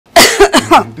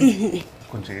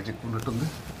కొంచెం ఏజ్ ఎక్కువ ఉన్నట్టుంది.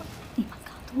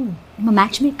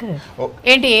 Match maker.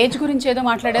 ఏంటి ఏజ్ గురించి ఏదో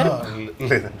మాట్లాడారు?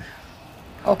 లేదండి.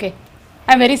 Okay,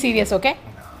 I'm very serious. Okay,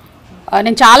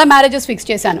 నేను చాలా మ్యారేజెస్ ఫిక్స్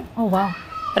చేశాను.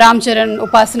 రామ్ చరణ్,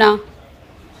 ఉపాసన,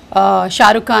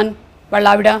 షారుఖ్ ఖాన్ వాళ్ళ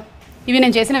ఆవిడ, ఇవి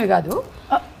నేను చేసినవి కాదు,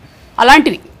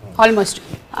 అలాంటివి ఆల్మోస్ట్.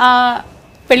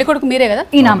 పెళ్లి కొడుకు మీరే కదా?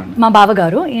 ఈయన మా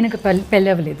బావగారు, ఈయనకు పెళ్ళి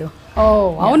అవ్వలేదు. ఓ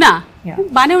అవునా?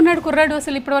 బాగానే ఉన్నాడు కుర్రాడు,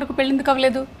 అసలు ఇప్పటి వరకు పెళ్ళి ఎందుకు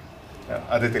అవ్వలేదు?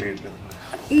 అదే తెలియట్లేదు.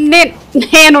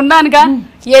 నేనున్నానుగా,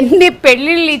 ఎన్ని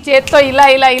పెళ్ళిళ్ళు ఈ చేత్తో ఇలా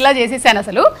ఇలా ఇలా చేసేసాను.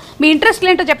 అసలు మీ ఇంట్రెస్ట్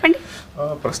ఏంటో చెప్పండి.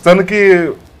 ప్రస్తుతానికి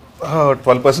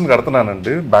 12%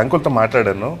 కడుతున్నానండి. బ్యాంకులతో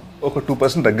మాట్లాడాను, ఒక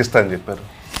 2% తగ్గిస్తా అని చెప్పారు.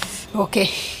 ఓకే,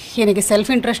 ఈయనకి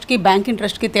సెల్ఫ్ ఇంట్రెస్ట్కి బ్యాంక్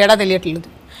ఇంట్రెస్ట్కి తేడా తెలియట్లేదు.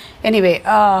 ఎనీవే,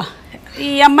 ఈ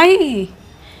అమ్మాయి,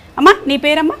 అమ్మా నీ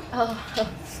పేరమ్మా?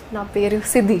 నా పేరు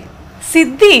సిద్ధి.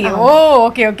 సిద్ధి, ఓ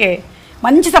ఓకే ఓకే,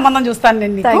 మంచి సంబంధం చూస్తాను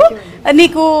నేను నీకు.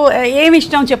 నీకు ఏమి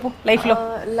ఇష్టం చెప్పు లైఫ్లో?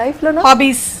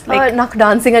 హాబీస్? నాకు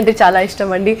డాన్సింగ్ అంటే చాలా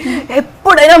ఇష్టం అండి.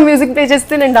 ఎప్పుడైనా మ్యూజిక్ ప్లే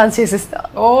చేస్తే నేను డాన్స్ చేసేస్తా.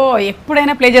 ఓ,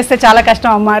 ఎప్పుడైనా ప్లే చేస్తే చాలా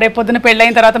కష్టం అమ్మా. రేపు పొద్దున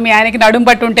పెళ్ళైన తర్వాత మీ ఆయనకి నడుము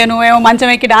పట్టు ఉంటే నువ్వేమో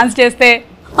మంచం ఎక్కి డాన్స్ చేస్తే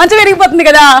మంచం విరిగిపోతుంది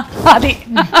కదా. అది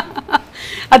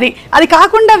అది అది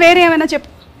కాకుండా వేరే ఏమైనా చెప్పు.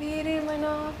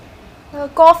 వేరేమైనా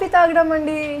కాఫీ తాగడం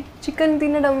అండి, చికెన్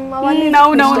తినడం, అవన్నీ.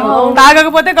 అవునవును,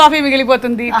 తాగకపోతే కాఫీ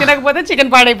మిగిలిపోతుంది, తినకపోతే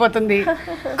చికెన్ పాడైపోతుంది.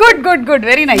 Good good good,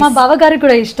 very nice. మా బావగారికి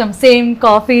కూడా ఇష్టం సేమ్,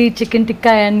 కాఫీ, చికెన్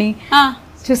టిక్కా అన్ని.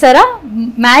 చూసారా,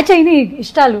 మ్యాచ్ అయిన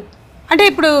ఇష్టాలు. అంటే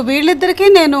ఇప్పుడు వీళ్ళిద్దరికి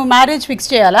నేను మ్యారేజ్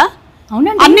ఫిక్స్ చేయాలా?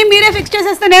 అవునండి, అన్ని మీరే ఫిక్స్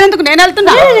చేసేస్తే నేను ఎందుకు? నేను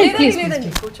వెళ్తున్నా,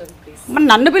 మరి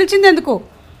నన్ను పిలిచింది ఎందుకు?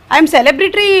 I'm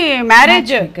celebrity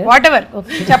marriage what ever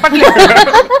చెప్పట్లేదు,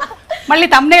 మళ్ళీ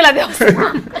thumbnail అదే వస్తుంది.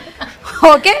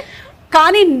 ఓకే,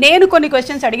 కానీ నేను కొన్ని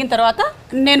క్వశ్చన్స్ అడిగిన తర్వాత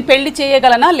నేను పెళ్లి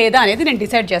చేయగలనా లేదా అనేది నేను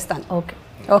డిసైడ్ చేస్తాను. ఓకే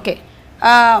ఓకే,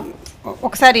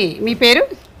 ఒకసారి మీ పేరు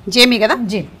జేమీ కదా?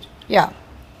 యా,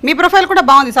 మీ ప్రొఫైల్ కూడా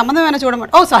బాగుంది, సంబంధం ఏమైనా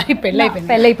చూడమంటే. ఓ సారీ,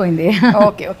 పెళ్ళైపోయింది.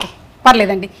 ఓకే ఓకే,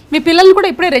 పర్లేదండి. మీ పిల్లల్ని కూడా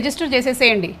ఇప్పుడే రిజిస్టర్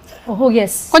చేసేసేయండి. ఓహో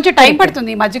ఎస్, కొంచెం టైం పడుతుంది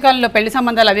ఈ మధ్యకాలంలో పెళ్లి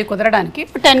సంబంధాలు అవి కుదరడానికి.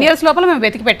 10 years లోపల మేము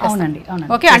వెతికి పెట్టాం.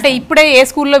 ఓకే, అంటే ఇప్పుడే ఏ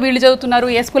స్కూల్లో వీళ్ళు చదువుతున్నారు,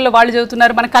 ఏ స్కూల్లో వాళ్ళు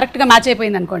చదువుతున్నారు, మనకు కరెక్ట్గా మ్యాచ్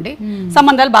అయిపోయింది అనుకోండి,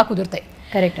 సంబంధాలు బాగా కుదురుతాయి.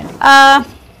 కరెక్ట్ అండి.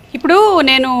 ఇప్పుడు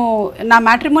నేను నా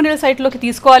మ్యాట్రిమోనియల్ సైట్లోకి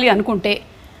తీసుకోవాలి అనుకుంటే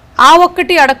ఆ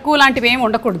ఒక్కటి అడక్కు లాంటివి ఏమి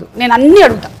ఉండకూడదు, నేను అన్నీ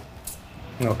అడుగుతా.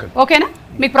 ఓకేనా?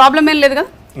 మీకు ప్రాబ్లం ఏం లేదు కదా?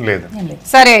 లేదు.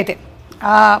 సరే, అయితే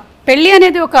పెళ్ళి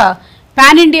అనేది ఒక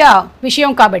పాన్ ఇండియా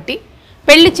విషయం కాబట్టి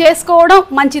పెళ్లి చేసుకోవడం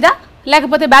మంచిదా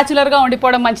లేకపోతే బ్యాచులర్గా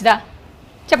ఉండిపోవడం మంచిదా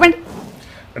చెప్పండి.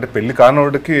 అంటే పెళ్లి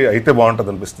కానోడికి అయితే బాగుంటుంది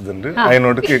అనిపిస్తుంది అండి,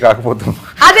 అయినోడికి కాకపోతే.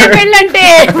 అదే పెళ్ళి అంటే.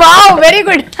 Wow, very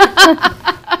good,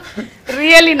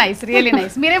 really nice, really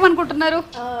nice. మీరేమనుకుంటున్నారు?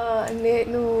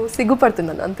 నేను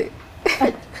సిగ్గుపడుతున్నాను అంతే.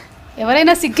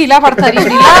 ఎవరైనా సిగ్గు ఇలా పడతారు,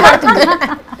 ఇప్పుడు ఇలా పడుతుంది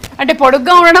అంటే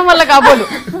పొడుగ్గా ఉండడం వల్ల కాబోలు,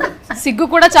 సిగ్గు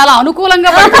కూడా చాలా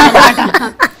అనుకూలంగా పడుతుంది.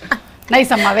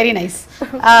 నైస్ అమ్మా, వెరీ నైస్.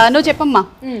 నువ్వు చెప్పమ్మా,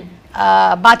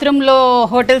 బాత్రూంలో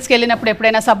హోటల్స్కి వెళ్ళినప్పుడు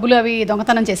ఎప్పుడైనా సబ్బులు అవి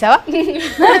దొంగతనం చేసావా?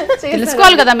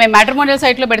 తెలుసుకోవాలి కదా, మేము మ్యాట్రిమోనియల్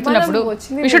సైట్లో పెడుతున్నప్పుడు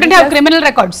వి షుడెంట్ హ్యావ్ క్రిమినల్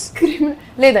రికార్డ్స్.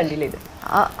 లేదండి, లేదు,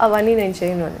 అవన్నీ నేను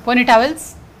చేయను. పోనీ టవల్స్?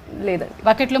 లేదండి.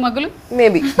 బకెట్లు, మగ్గులు?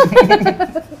 మేబీ.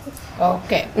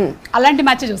 ఓకే, అలాంటి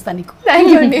మ్యాచ్ చూస్తాను నీకు.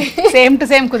 థ్యాంక్ యూ అండి. Same to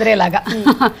same కుదిరేలాగా.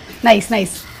 Nice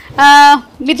nice.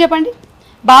 మీరు చెప్పండి,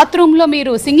 బాత్రూంలో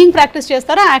మీరు సింగింగ్ ప్రాక్టీస్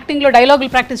చేస్తారా, యాక్టింగ్లో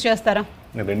డైలాగులు ప్రాక్టీస్ చేస్తారా?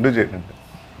 రెండు చేయండి.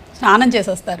 స్నానం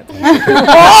చేసేస్తారు.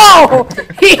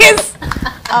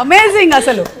 అమేజింగ్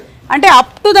అసలు, అంటే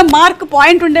up to the mark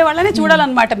point ఉండే వాళ్ళనే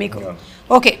చూడాలన్నమాట మీకు.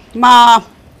 ఓకే, మా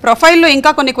ప్రొఫైల్లో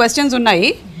ఇంకా కొన్ని క్వశ్చన్స్ ఉన్నాయి.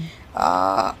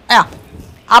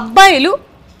 అబ్బాయిలు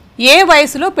ఏ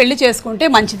వయసులో పెళ్లి చేసుకుంటే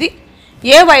మంచిది,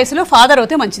 ఏ వయసులో ఫాదర్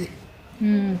అవుతే మంచిది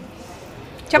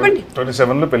చెప్పండి.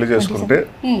 27లో పెళ్లి చేసుకుంటే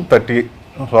 30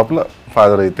 లోపల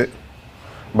ఫాదర్ అయితే,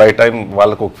 బై టైం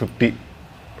వాళ్ళకు ఒక 50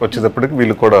 వచ్చేటప్పటికి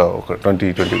వీళ్ళు కూడా ఒక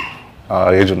 20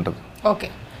 ఏజ్ ఉంటుంది. ఓకే,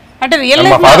 అంటే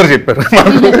మా ఫాదర్ చెప్పారు.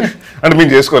 అంటే మేము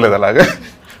చేసుకోలేదు, అలాగే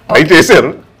ట్రై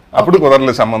చేశారు, అప్పుడు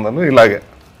కుదరలేదు సంబంధం. ఇలాగే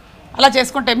అలా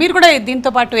చేసుకుంటే మీరు కూడా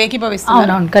దీంతో పాటు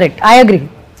ఏకీభవిస్తున్నారు. Correct, I agree.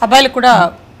 అబ్బాయిలకు కూడా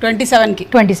 27కి.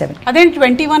 27 అదేంటి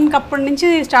 21కి అప్పటి నుంచి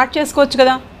స్టార్ట్ చేసుకోవచ్చు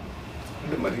కదా?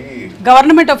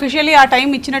 గవర్నమెంట్ అఫీషియల్లీ ఆ టైం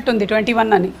ఇచ్చినట్టుంది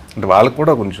 21 అని. అంటే వాళ్ళకి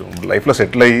కూడా కొంచెం లైఫ్ లో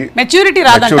సెటిల్ అయ్యి మెచ్యూరిటీ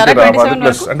రాదంటారా 27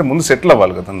 వరకు? అంటే ముందు సెటిల్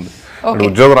అవ్వాలి కదండి.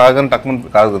 ఉద్యోగం రాగానే టక్కున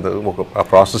కాదు కదా, ఒక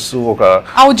ప్రాసెస్, ఒక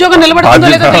ఆ ఉద్యోగం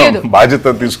నిలబడుతుందో లేదో తెలియదు,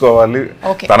 బాధ్యత తీసుకోవాలి,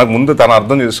 తనకు ముందు తను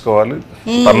అర్థం చేసుకోవాలి,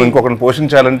 తను ఇంకొకరిని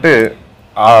పోషించాలంటే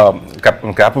ఆ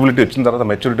క్యాపబిలిటీ వచ్చిన తర్వాత,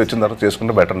 మెచ్యూరిటీ వచ్చిన తర్వాత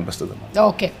చేసుకుంటే బెటర్ అనిపిస్తుంది.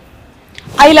 Okay,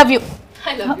 I love you.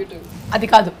 అది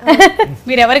కాదు,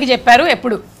 మీరు ఎవరికి చెప్పారు,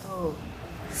 ఎప్పుడు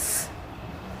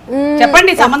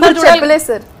చెప్పండి. సంబంధం చూడలేదు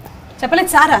సార్, చెప్పలేదు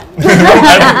సారా?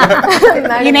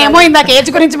 ఈయనేమో ఇందాక ఏజ్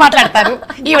గురించి మాట్లాడతారు,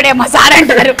 ఈవిడేమో సార్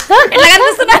అంటారు. ఎట్లా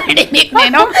కనిపిస్తున్నానండి మీకు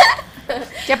నేను?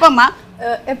 చెప్పమ్మా.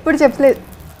 ఎప్పుడు చెప్పలేదు.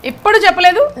 ఎప్పుడు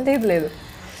చెప్పలేదు? లేదు.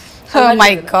 ఓ మై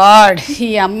గాడ్, ఈ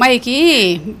అమ్మాయికి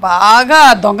బాగా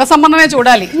దొంగ సంబంధమే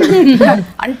చూడాలి.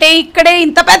 అంటే ఇక్కడే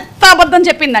ఇంత పెద్ద అబద్ధం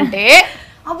చెప్పిందంటే.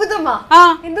 అబద్ధమా?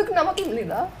 ఎందుకు నమ్మకం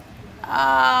లేదా?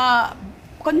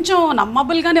 కొంచెం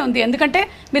నమ్మబుల్గానే ఉంది, ఎందుకంటే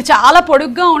మీరు చాలా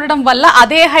పొడుగ్గా ఉండడం వల్ల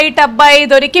అదే హైట్ అబ్బాయి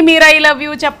దొరికి మీరు ఐ లవ్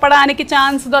యూ చెప్పడానికి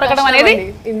ఛాన్స్ దొరకడం అనేది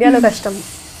ఇండియాలో కష్టం.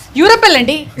 యూరోప్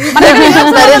వెళ్ళండి,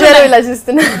 ఇలా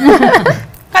చూస్తున్నా.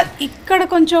 ఇక్కడ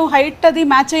కొంచెం హైట్ అది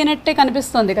మ్యాచ్ అయినట్టే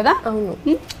కనిపిస్తుంది కదా. అవును,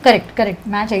 కరెక్ట్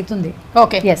మ్యాచ్ అవుతుంది.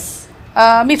 ఓకే. ఎస్.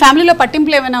 మీ ఫ్యామిలీలో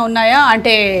పట్టింపులు ఏమైనా ఉన్నాయా?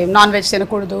 అంటే నాన్ వెజ్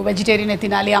తినకూడదు, వెజిటేరియన్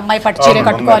తినాలి, అమ్మాయి పట్టు చీర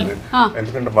కట్టుకోవాలి.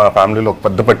 ఎందుకంటే మా ఫ్యామిలీలో ఒక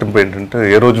పెద్ద పట్టింపు ఏంటంటే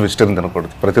ఏ రోజు వెజిటేరియన్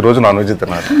తినకూడదు, ప్రతిరోజు నాన్ వెజ్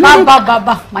తినాలి.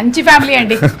 బాబా మంచి ఫ్యామిలీ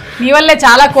అండి, మీ వల్లే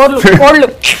చాలా కోళ్ళు.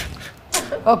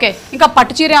 ఓకే, ఇంకా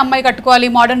పట్టు చీర అమ్మాయి కట్టుకోవాలి,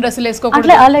 మోడర్న్ డ్రెస్సులు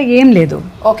వేసుకోకూడదు అలా ఏం లేదు.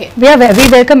 Okay, we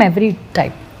welcome every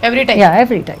type.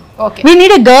 Okay, we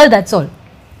need a girl, that's all.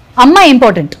 అమ్మాయి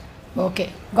ఇంపార్టెంట్. Okay,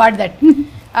 got that.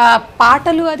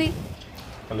 పాటలు అది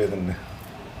లేదండి,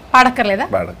 పాడక్కర్లేదా?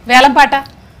 వేలం పాట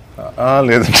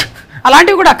లేదండి,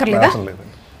 అలాంటివి కూడా అక్కర్లేదా?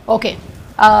 ఓకే,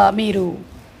 మీరు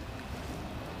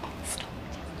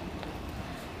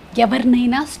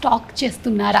ఎవరినైనా స్టాక్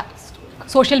చేస్తున్నారా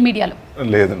సోషల్ మీడియాలో?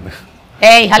 లేదండి.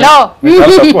 ఏయ్ హలో,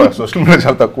 సోషల్ మీడియా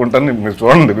చాలా తక్కువ ఉంటాను, మీరు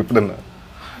చూడండి ఎప్పుడన్నా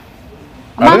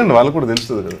అడగండి, వాళ్ళకు కూడా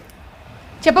తెలుస్తుంది కదా.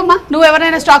 చెప్పమ్మా, నువ్వు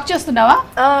ఎవరైనా స్టాక్ చేస్తున్నావా?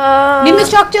 నిన్ను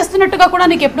స్టాక్ చేస్తున్నట్టుగా కూడా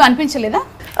నీకు ఎప్పుడు అనిపించలేదా?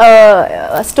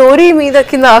 స్టోరీ మీద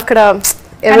కింద అక్కడ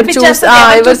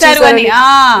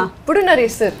ఇప్పుడు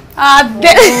నరేష్ సార్.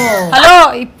 అదే, హలో,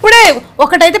 ఇప్పుడే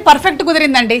ఒకటైతే పర్ఫెక్ట్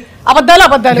కుదిరిందండి. అబద్ధాలు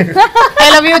ఐ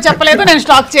లవ్ యూ చెప్పలేదు, నేను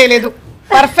స్టాక్ చేయలేదు.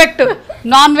 Perfect.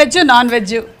 Non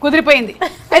veg కుదిరిపోయింది.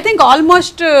 I think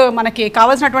almost మనకి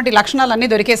కావాల్సినటువంటి లక్షణాలు అన్నీ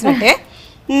దొరికేసినట్టే.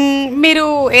 మీరు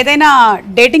ఏదైనా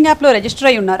డేటింగ్ యాప్లో రిజిస్టర్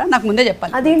అయి ఉన్నారా? నాకు ముందే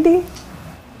చెప్పాలి. అదేంటి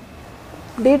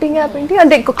డేటింగ్ యాప్ ఏంటి?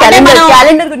 అంటే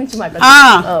క్యాలెండర్ గురించి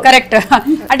మాట్లాడుతున్నాం. కరెక్ట్.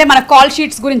 అంటే మన కాల్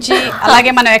షీట్స్ గురించి,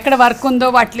 అలాగే మనం ఎక్కడ వర్క్ ఉందో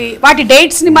వాటి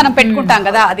డేట్స్ ని మనం పెట్టుకుంటాం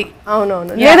కదా, అది.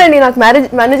 అవునవును. లేదండి, నాకు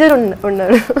మేనేజర్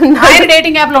ఉన్నారు. ఆయన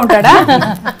డేటింగ్ యాప్ లో ఉంటాడా?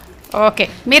 ఓకే,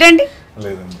 మీరండి?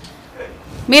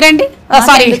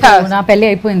 సారీ, నా పెళ్లి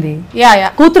అయిపోయింది. యా,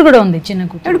 కూతురు కూడా ఉంది, చిన్న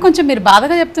కూతురు. కొంచెం మీరు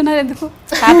బాధగా చెప్తున్నారు ఎందుకు?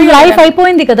 లైఫ్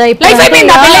అయిపోయింది కదా,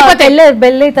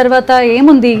 పెళ్ళి తర్వాత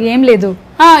ఏముంది? ఏం లేదు.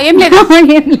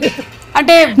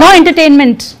 అంటే no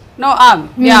entertainment. No,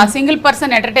 single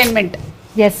person entertainment.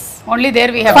 yes, only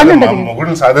there we have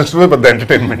మొగుడుని సాధించడమే పెద్ద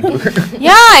ఎంటర్టైన్మెంట్.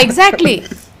 Yeah, exactly.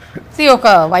 ఒక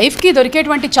వైఫ్ కి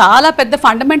దొరికేటువంటి చాలా పెద్ద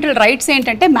ఫండమెంటల్ రైట్స్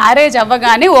ఏంటంటే, మ్యారేజ్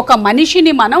అవ్వగానే ఒక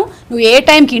మనిషిని మనం, నువ్వు ఏ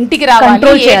టైంకి ఇంటికి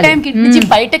రావాలి, ఏ టైంకి ఇంటి నుంచి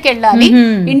బయటకు వెళ్ళాలి,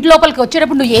 ఇంటి లోపలికి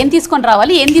వచ్చేటప్పుడు నువ్వు ఏం తీసుకొని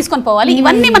రావాలి, ఏం తీసుకొని పోవాలి,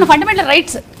 ఇవన్నీ మన ఫండమెంటల్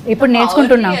రైట్స్. ఇప్పుడు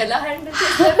నేర్చుకుంటున్నాం.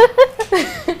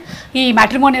 ఈ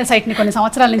మ్యాట్రిమోనియల్ సైట్ ని కొన్ని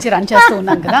సంవత్సరాల నుంచి రన్ చేస్తూ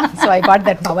ఉన్నాను కదా, so I got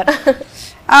that power.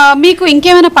 మీకు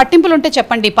ఇంకేమైనా పట్టింపులు ఉంటే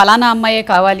చెప్పండి, పలానా అమ్మాయే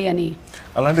కావాలి అని.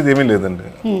 అలాంటిది ఏమీ లేదండి,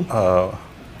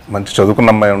 మంచి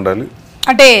చదువుకున్న అమ్మాయి ఉండాలి.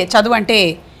 అంటే చదువు అంటే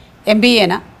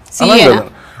ఎంబీఏనా, సిఏనా?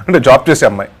 అంటే జాబ్ చేసే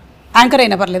అమ్మాయి. యాంకర్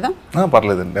అయినా పర్లేదా?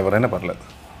 పర్లేదండి, ఎవరైనా పర్లేదు,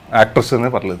 యాక్టర్స్ అయినా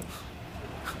పర్లేదు.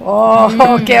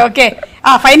 ఓకే.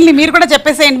 ఫైనలీ మీరు కూడా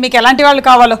చెప్పేసేయండి, మీకు ఎలాంటి వాళ్ళు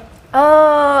కావాలో.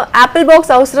 యాపిల్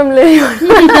బాక్స్ అవసరం లేదు.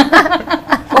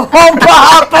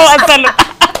 అసలు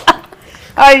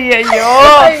అయ్యో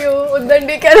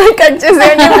వద్దండి, కట్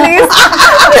చేసేయండి ప్లీజ్.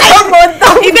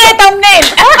 ఇదే thumbnail.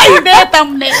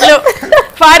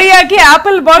 ఫారియాకి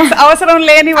యాపిల్ బాక్స్ అవసరం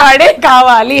లేని వాడే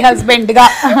కావాలి హస్బెండ్ గా.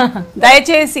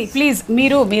 దయచేసి ప్లీజ్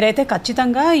మీరైతే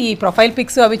ఖచ్చితంగా ఈ ప్రొఫైల్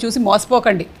పిక్స్ అవి చూసి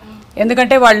మోసపోకండి,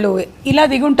 ఎందుకంటే వాళ్ళు ఇలా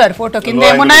దిగుంటారు, ఫోటో కింద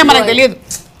ఏమున్నాయో మనకు తెలియదు.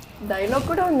 డైలాగ్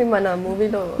కూడా ఉంది మన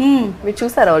మూవీలో, మీరు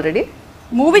చూసారా ఆల్రెడీ?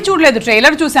 మూవీ చూడలేదు,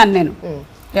 ట్రైలర్ చూశాను నేను.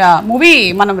 మూవీ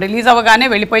మనం రిలీజ్ అవ్వగానే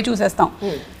వెళ్ళిపోయి చూసేస్తాం.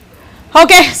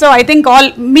 ఓకే, సో ఐ థింక్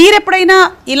మీరు ఎప్పుడైనా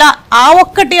ఇలా ఆ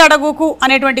ఒక్కటి అడగుకు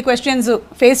అనేటువంటి క్వశ్చన్స్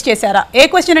ఫేస్ చేశారా? ఏ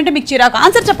క్వశ్చన్ అంటే మీకు చిరాకు?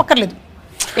 ఆన్సర్ చెప్పక్కర్లేదు,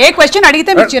 ఏ క్వశ్చన్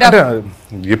అడిగితే మీకు చిరాకు?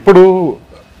 ఎప్పుడు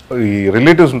ఈ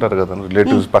రిలేటివ్స్ ఉంటారు కదా,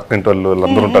 రిలేటివ్స్ పక్కింటి వాళ్ళు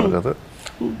అందరూ ఉంటారు కదా,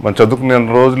 మనం చదువుకునే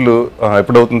రోజులు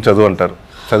ఎప్పుడవుతుంది చదువు అంటారు,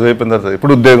 చదువు అయిపోయిన తర్వాత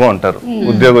ఎప్పుడు ఉద్యోగం అంటారు,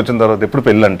 ఉద్యోగం వచ్చిన తర్వాత ఎప్పుడు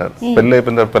పెళ్ళి అంటారు, పెళ్ళి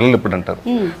అయిపోయిన తర్వాత పిల్లలు ఎప్పుడు అంటారు,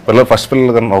 పిల్లలు ఫస్ట్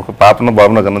పిల్లలు కన్నా ఒక పాపను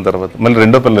బాబును కన్న తర్వాత మళ్ళీ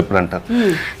రెండో పిల్లలు ఎప్పుడు అంటారు.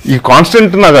 ఈ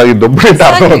కాన్స్టెంట్ నాకు ఈ డబ్బు అయితే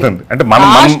అర్థం అవుతుంది. అంటే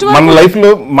మన లైఫ్ లో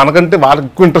మనకంటే వాళ్ళకి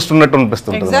ఎక్కువ ఇంట్రెస్ట్ ఉన్నట్టు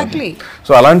అనిపిస్తుంటుంది.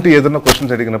 సో అలాంటి ఏదైనా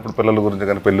క్వశ్చన్స్ అడిగినప్పుడు పిల్లల గురించి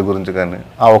కానీ పెళ్లి గురించి కానీ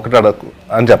ఆ ఒకటి అడగకు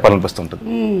అని చెప్పాలనిపిస్తుంటుంది.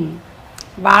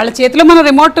 వాళ్ళ చేతిలో మనం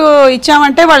రిమోట్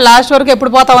ఇచ్చామంటే వాళ్ళు లాస్ట్ వరకు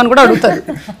ఎప్పుడు పోతామని కూడా అడుగుతారు.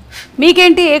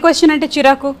 మీకేంటి, ఏ క్వశ్చన్ అంటే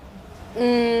చిరాకు?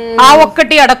 ఆ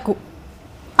ఒక్కటి అడక్కు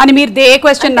అని మీరు ఏ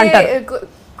క్వశ్చన్ అంటారు?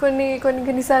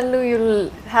 కొన్నిసార్లు యుల్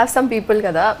హ్యావ్ సమ్ పీపుల్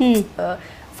కదా,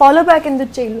 ఫాలో బ్యాక్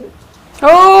ఎందుకు చేయలేదు,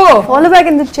 ఫాలో బ్యాక్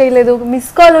ఎందుకు చేయలేదు,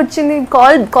 మిస్ కాల్ వచ్చింది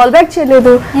కాల్ బ్యాక్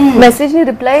చేయలేదు, మెసేజ్ ని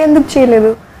రిప్లై ఎందుకు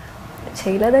చేయలేదు,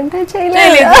 చేయలేదంటే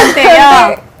చేయలేదు.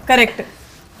 కరెక్ట్.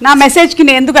 నా మెసేజ్ కి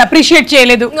నేను ఎందుకు అప్రిషియేట్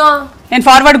చేయలేదు, నేను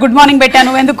ఫార్వర్డ్ గుడ్ మార్నింగ్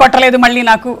పెట్టాను ఎందుకు కొట్టలేదు మళ్ళీ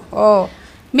నాకు. ఓ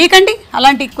మీకండి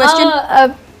అలాంటి క్వశ్చన్?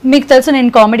 మీకు తెలుసు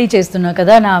నేను కామెడీ చేస్తున్నా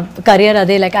కదా, నా కెరియర్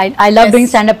అదే, like I love doing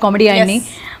stand up comedy అన్ని.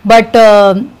 But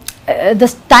the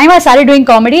time I started doing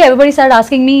comedy everybody started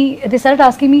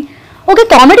asking me okay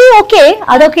comedy okay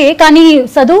అదొకే, కానీ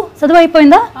చదువు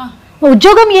అయిపోయిందా,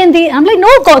 ఉద్యోగం ఏంది? I'm like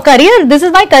no, career, this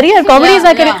is my career, comedy is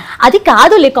my career. అది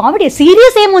కాదులే comedy,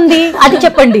 serious ఏముంది అది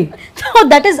చెప్పండి. So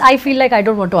that is I feel like I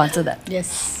don't want to answer that.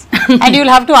 And you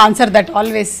will have to answer that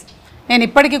always. నేను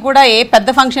ఇప్పటికీ కూడా ఏ పెద్ద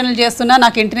ఫంక్షన్లు చేస్తున్నా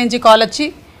నాకు ఇంటి నుంచి కాల్ వచ్చి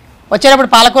వచ్చేటప్పుడు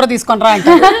పాలకూర తీసుకొని రా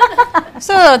అంటారు.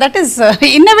 సో దట్ ఈస్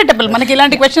ఇన్నెవిటబుల్, మనకి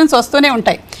ఇలాంటి క్వశ్చన్స్ వస్తూనే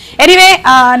ఉంటాయి. ఎనీవే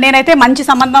నేనైతే మంచి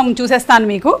సంబంధం చూసేస్తాను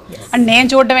మీకు, అండ్ నేను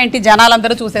చూడడం ఏంటి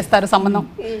జనాలందరూ చూసేస్తారు సంబంధం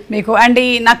మీకు. అండ్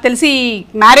నాకు తెలిసి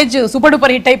మ్యారేజ్ సూపర్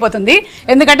డూపర్ హిట్ అయిపోతుంది,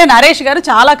 ఎందుకంటే నరేష్ గారు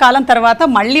చాలా కాలం తర్వాత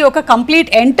మళ్ళీ ఒక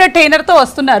కంప్లీట్ ఎంటర్టైనర్తో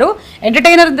వస్తున్నారు.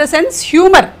 Entertainer in the sense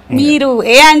humour, మీరు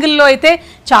ఏ యాంగిల్లో అయితే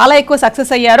చాలా ఎక్కువ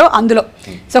సక్సెస్ అయ్యారో అందులో.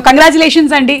 సో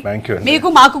కంగ్రాచులేషన్స్ అండి మీకు,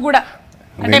 మాకు కూడా,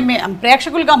 అంటే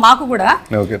ప్రేక్షకులుగా మాకు కూడా.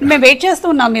 మేము వెయిట్ చేస్తూ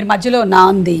ఉన్నాం, మీరు మధ్యలో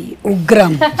నాంది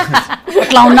ఉగ్రం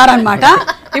అట్లా ఉన్నారనమాట.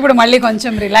 ఇప్పుడు మళ్ళీ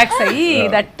కొంచెం రిలాక్స్ అయ్యి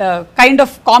that kind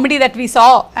of comedy that we saw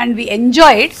and we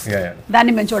enjoyed,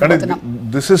 దాన్ని మేము చూడబోతున్నాం.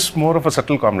 This is more of a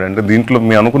subtle comedy. అంటే దీంట్లో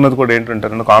మీ అనుకున్నది కూడా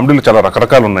ఏంటంటే కామెడీలు చాలా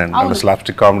రకరకాలు ఉన్నాయండి. అంటే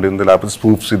స్లాప్స్టిక్ కామెడీ ఉంది, లేకపోతే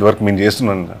స్పూఫ్స్, ఇది వరకు మేము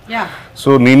చేస్తున్నాను.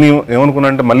 సో నేను ఏమనుకున్నా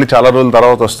అంటే మళ్ళీ చాలా రోజుల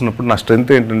తర్వాత వస్తున్నప్పుడు నా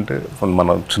స్ట్రెంత్ ఏంటంటే, మన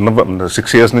చిన్న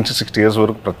 6 years నుంచి 60 years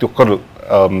వరకు ప్రతి ఒక్కరు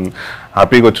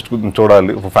హ్యాపీగా వచ్చి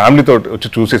చూడాలి, ఫ్యామిలీతో వచ్చి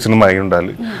చూసే సినిమా అయి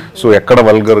ఉండాలి. సో ఎక్కడ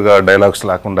వల్గర్గా డైలాగ్స్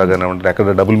లేకుండా కానివ్వండి,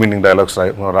 ఎక్కడ డబుల్ మీనింగ్ డైలాగ్స్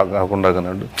రాకుండా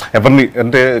కానివ్వండి, ఎవరిని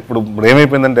అంటే ఇప్పుడు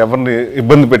ఏమైపోయిందంటే ఎవరిని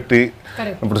ఇబ్బంది పెట్టి,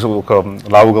 ఇప్పుడు ఒక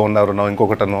లావుగా ఉన్నారనో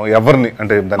ఇంకొకటనో ఎవరిని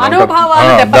అంటే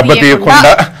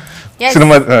దెబ్బతీయకుండా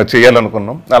సినిమా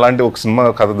చేయాలనుకున్నాం. అలాంటి ఒక సినిమా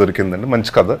కథ దొరికిందండి,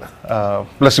 మంచి కథ.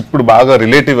 ప్లస్ ఇప్పుడు బాగా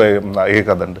రిలేటివ్ అయ్యే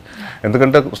కథ అండి.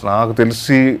 ఎందుకంటే నాకు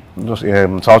తెలిసి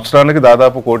సంవత్సరానికి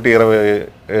దాదాపు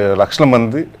 1,20,00,000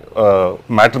 మంది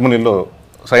మ్యాట్రిమోనీలో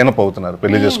సైన్ అప్ అవుతున్నారు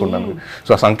పెళ్లి చేసుకోవడానికి. సో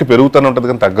ఆ సంఖ్య పెరుగుతూనే ఉంటుంది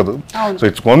కానీ తగ్గదు. So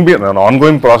it's gonna be on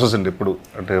going process అండి. ఇప్పుడు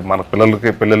అంటే మన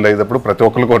పిల్లలకి పెళ్ళిళ్ళు అయ్యేటప్పుడు ప్రతి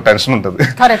ఒక్కరికి ఒక టెన్షన్ ఉంటుంది.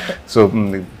 సో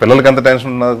పిల్లలకి ఎంత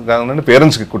టెన్షన్ ఉన్నది కానీ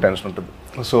పేరెంట్స్కి ఎక్కువ టెన్షన్ ఉంటుంది.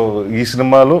 సో ఈ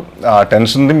సినిమాలో ఆ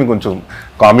టెన్షన్ని మీకు కొంచెం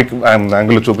కామిక్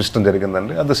యాంగిల్లో చూపించడం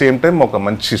జరిగిందండి. అట్ ద సేమ్ టైం ఒక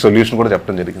మంచి సొల్యూషన్ కూడా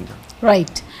చెప్పడం జరిగింది.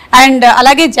 రైట్. అండ్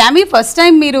అలాగే జామీ, ఫస్ట్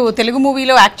టైం మీరు తెలుగు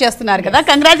మూవీలో యాక్ట్ చేస్తున్నారు కదా,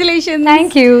 congratulation.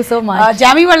 Thank you so much.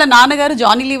 Jamie వాళ్ళ నాన్నగారు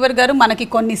జానీ లీవర్ గారు మనకి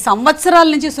కొన్ని సంవత్సరాల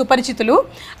నుంచి సుపరిచితులు.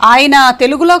 ఆయన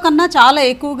తెలుగులో కన్నా చాలా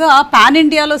ఎక్కువగా పాన్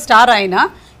ఇండియాలో స్టార్. ఆయన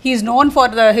he's known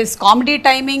for his comedy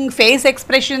timing, face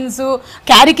expressions,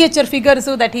 caricature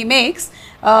figures that he makes.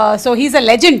 So he's a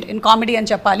legend in comedy అని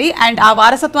చెప్పాలి. అండ్ ఆ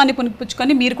వారసత్వాన్ని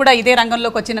పునిపుచ్చుకొని మీరు కూడా ఇదే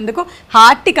రంగంలోకి వచ్చినందుకు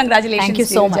హార్టీ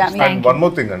కంగ్రాచులేషన్స్.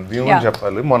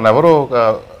 చెప్పాలి, మొన్న ఎవరో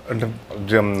అంటే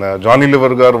జానీ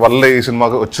లివర్ గారు వల్లే ఈ సినిమా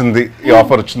వచ్చింది, ఈ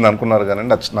ఆఫర్ వచ్చింది అనుకున్నారు కానీ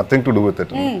that's nothing to do with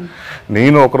it.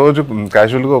 నేను ఒకరోజు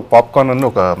క్యాజువల్గా పాప్కార్న్ అని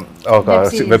ఒక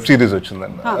వెబ్ సిరీస్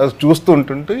వచ్చిందండి, అది చూస్తూ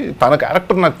ఉంటుంటే తన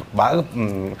క్యారెక్టర్ నాకు బాగా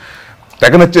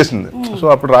తెగ నచ్చేసింది. సో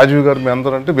అప్పుడు రాజీవ్ గారు మీ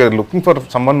అందరూ అంటే we are looking for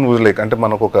someone whose like, అంటే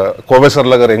మనకు ఒక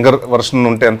కోవేసర్లా గారు యంగర్ వర్షన్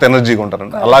ఉంటే ఎంత ఎనర్జీగా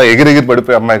ఉంటారంటే అలా ఎగిరెగిరి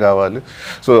పడిపోయే అమ్మాయి కావాలి.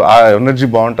 సో ఆ ఎనర్జీ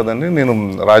బాగుంటుందని నేను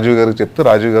రాజీవ్ గారికి చెప్తే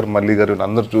రాజీవ్ గారు మళ్ళీ గారు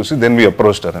అందరూ చూసి దెన్ వి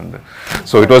అప్రోచ్డ్ హర్ అండి.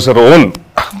 So it was her own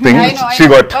thing she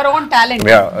got her own talent.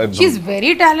 She's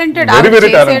very talented. very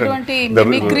talented.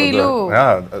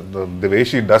 The way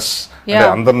she does, అంటే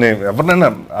అందరిని ఎవరినైనా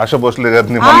ఆశా భోస్లే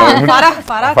గారిని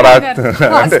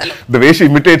అంటే the way she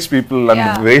imitates people and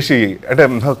the way she అంటే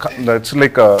it's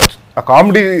like ఆ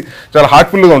comedy చాలా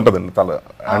heartful గా ఉంటుందండి తల.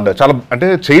 అండ్ చాలా అంటే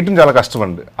చేయటం చాలా కష్టం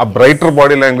అండి. ఆ బ్రైటర్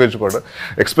బాడీ లాంగ్వేజ్ కూడా,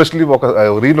 ఎస్పెషల్లీ ఒక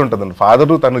రీల్ ఉంటుందండి,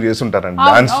 ఫాదర్ తను చేసి ఉంటారండి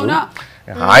డాన్స్,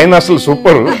 ఆయన అసలు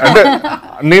సూపర్. అంటే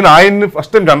నేను ఆయన్ని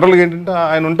ఫస్ట్ టైం జనరల్గా ఏంటంటే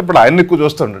ఆయన ఉంటే ఇప్పుడు ఆయన్ని ఎక్కువ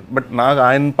చూస్తాను, బట్ నాకు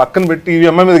ఆయన పక్కన పెట్టి ఈ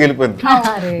అమ్మాయి మీదకి వెళ్ళిపోయింది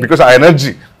బికాస్ ఆ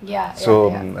energy. So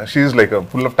she is like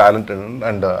full of talent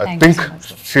and I think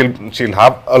she'll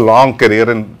have a long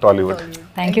career in Tollywood.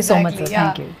 Thank you so much sir,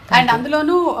 thank you. And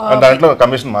అందులోనూ దాంట్లో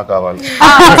కమిషన్ మాకు కావాలి.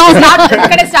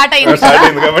 ఇక్కడే స్టార్ట్ అయింది. స్టార్ట్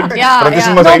అయింది కాబట్టి ప్రతి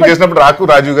సినిమా సైన్ చేసినప్పుడు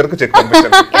రాజీవ్ గారికి చెక్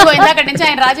పంపించాను. ఇదిగో ఇందాక నుంచి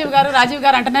ఆయన రాజీవ్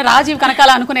గారు అంటేనే రాజీవ్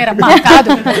కనకాల అనుకునేరమ్మా, కాదు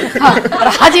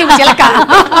రాజీవ్ చిలక.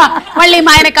 మళ్ళీ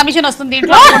మా ఆయన కమిషన్ వస్తుంది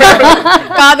ఇంట్లో,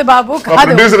 కాదు బాబు కాదు.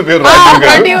 ప్రొడ్యూసర్ పేరు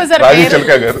రాజీవ్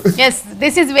చిలక గారు. ఎస్,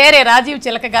 దిస్ ఇస్ వేరే రాజీవ్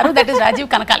చిలక గారు, దట్ ఇస్ రాజీవ్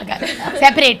కనకాల గారు.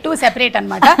 సెపరేట్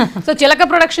అన్నమాట. సో చిలక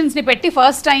ప్రొడక్షన్స్ ని పెట్టి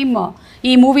ఫస్ట్ టైం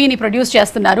ఈ మూవీని ప్రొడ్యూస్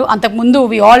చేస్తున్నారు. అంతకుముందు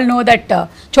we all know that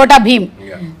Chhota Bheem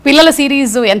పిల్లల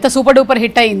సిరీస్ ఎంత సూపర్ డూపర్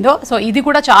హిట్ అయిందో, సో ఇది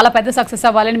కూడా చాలా పెద్ద సక్సెస్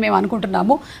అవ్వాలని మేము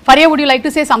అనుకుంటున్నాము. Faria, would you like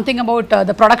to say something about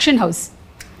the production house?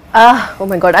 Oh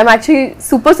my god, I'm actually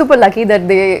super lucky that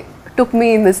they took me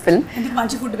in this film. ఎందుకు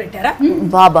మంచి ఫుడ్ పెట్టారా?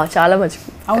 బాబా చాలా మంచి.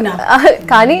 అవునా?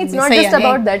 కానీ it's not just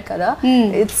about that kada,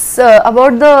 it's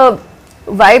about the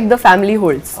vibe the family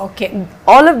holds. Okay.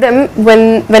 All of them,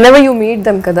 whenever you meet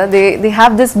them kada, they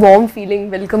have this warm feeling,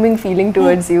 welcoming feeling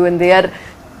towards you, and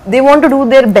they want to do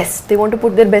their best. They want to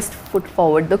put their best foot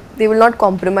forward. They will not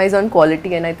compromise on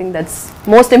quality, and I think that's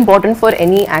most important for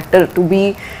any actor, to be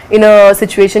in a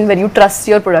situation where you trust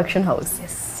your production house.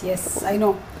 Yes, I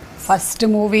know. First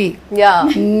movie. Yeah.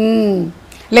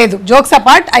 లేదు, jokes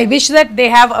apart, I wish that they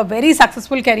have a very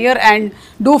successful career and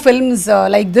do films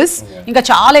like this. ఇంకా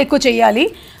చాలా ఎక్కువ చెయ్యాలి.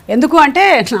 ఎందుకు అంటే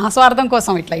నా స్వార్థం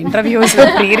కోసం ఇట్లా ఇంటర్వ్యూస్,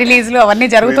 ప్రీ రిలీజ్లు అవన్నీ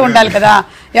జరుగుతూ ఉండాలి కదా.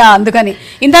 యా, అందుకని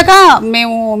ఇందాక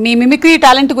మేము మీ మిమిక్రీ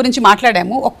టాలెంట్ గురించి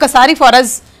మాట్లాడాము. ఒక్కసారి ఫర్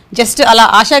అస్ జస్ట్ అలా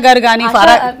ఆశా గారు కానీ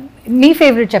మీ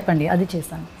ఫేవరెట్ చెప్పండి, అది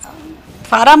చేస్తాను.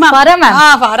 फारा मैम.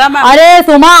 हाँ, फारा मैम. अरे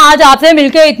सुमा, आज आपसे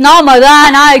मिलके इतना मजा है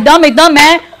ना, एकदम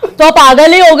मैं तो पागल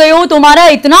ही हो गई हूँ. तुम्हारा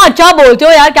इतना अच्छा बोलते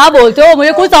हो यार, क्या बोलते हो,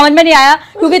 मुझे कुछ समझ में नहीं आया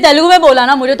क्योंकि तेलुगु में बोला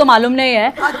ना, मुझे तो मालूम नहीं है.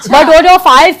 बट वो जो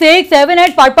 5, 6, 7,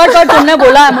 8 पट तुमने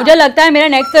बोला है, मुझे लगता है मेरे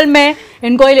नेक्स्ट फिल्म में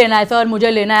इनको ही लेना है सर, मुझे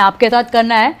लेना है, आपके साथ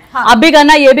करना है. आप भी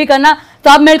करना, ये भी करना,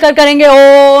 सब मिलकर करेंगे.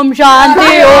 ओम शांति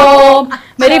ओम.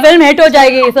 मेरी फिल्म हिट हो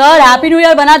जाएगी सर. हैप्पी न्यू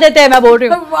ईयर बना देते हैं, मैं बोल रही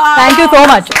हूँ. Thank you so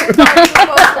much.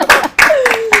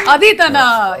 అది తన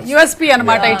యూఎస్పీ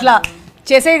అనమాట, ఇట్లా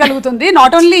చేసేయగలుగుతుంది.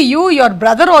 Not only you, your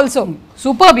brother also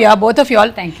superb yeah, both of you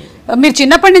all. Thank you. మీరు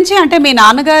చిన్నప్పటి నుంచి అంటే మీ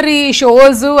నాన్నగారి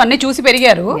షోస్ అన్ని చూసి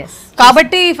పెరిగారు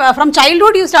కాబట్టి from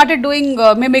childhood you started doing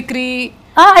mimicry.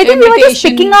 I think we were just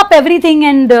picking up everything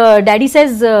and daddy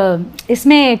says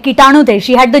isme kitanu the,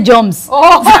 she had the germs.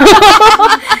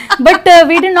 But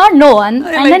we did not know, and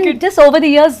then just over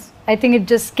the years I think it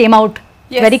just came out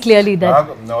very clearly that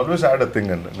I always had a thing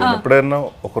and నేను ఎప్పుడైనా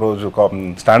ఒక రోజు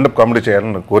stand up comedy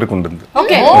చేయాలని కోరిక ఉంటుంది.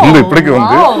 ఉంది, ఇప్పటికీ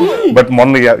ఉంది. బట్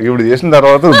మొన్న ఈవిడ చేసిన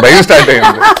తర్వాత భయం స్టార్ట్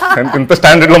అయింది, ఇంత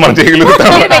స్టాండర్డ్ లో మనం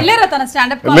చేయగలుగుతాం.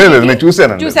 లేదు, నేను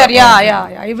చూసాను.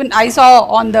 I saw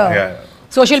on the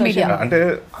social media. అంటే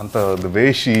అంత వే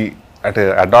షీ అంటే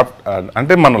అడాప్ట్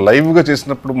అంటే మనం లైవ్ గా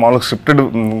చేసినప్పుడు మామూలుగా స్క్రిప్టెడ్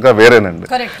ఇంకా వేరేనండి.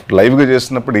 లైవ్ గా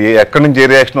చేసినప్పుడు ఎక్కడి నుంచి ఏ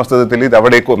రియాక్షన్ వస్తుందో తెలియదు,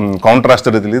 ఎవడే కౌంటర్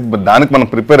వస్తుందో తెలియదు. బట్ దానికి మనం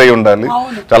ప్రిపేర్ అయ్యి ఉండాలి.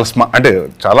 చాలా అంటే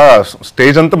చాలా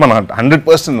స్టేజ్ అంతా మనం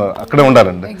 100% అక్కడే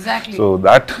ఉండాలండి. So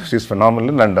that she's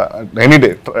phenomenal and any day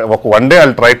ఒక one day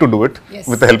I'll try to do it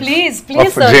with help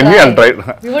of jenny.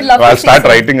 I'll start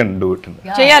writing and do it.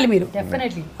 చేయాలి మీరు.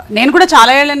 నేను కూడా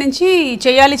చాలా ఏళ్ల నుంచి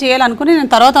చేయాలి అనుకుని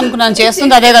నేను తర్వాత అనుకున్నాను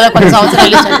చేస్తుంది అదే కదా కొన్ని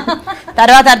సంవత్సరాలు.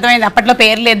 తర్వాత అర్థమైంది అప్పట్లో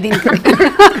పేరు లేదు దీనికి.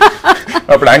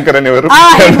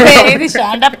 ఇది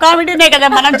స్టాండప్ కామెడీనే కదా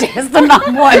మనం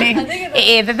చేస్తున్నాము అని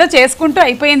ఏదేదో చేసుకుంటూ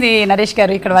అయిపోయింది. నరేష్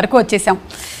గారు ఇక్కడ వరకు వచ్చేసాం.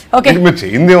 ఓకే,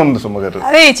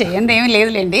 అదే చేయండి ఏమీ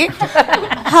లేదులేండి.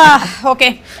 Okay,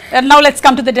 now let's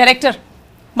come to the director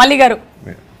మల్లి గారు.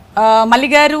 మల్లి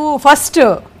గారు ఫస్ట్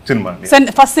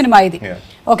సినిమా ఇది.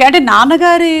 ఓకే, అంటే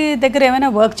నాన్నగారి దగ్గర ఏమైనా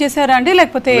వర్క్ చేశారా అండి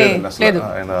లేకపోతే? లేదు,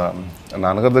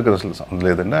 నాన్నగారి దగ్గర అసలు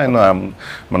లేదండి. ఆయన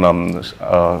మన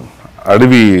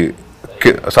అడవి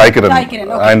సాయి కిరణ్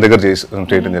ఆయన దగ్గర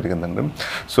చేయడం జరిగిందండి.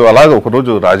 సో అలాగే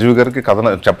ఒకరోజు రాజీవ్ గారికి కథ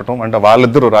చెప్పడం, అంటే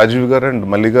వాళ్ళిద్దరు రాజీవ్ గారు అండ్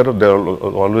మల్లి గారు they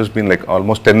always been like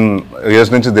almost 10 years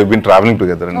నుంచి దే బీన్ ట్రావెలింగ్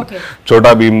టుగెదర్ అండి.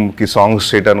 చోటా భీమ్కి సాంగ్స్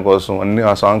చేయడానికి కోసం అన్ని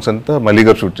ఆ సాంగ్స్ అంతా మల్లి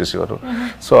గారు షూట్ చేసేవారు.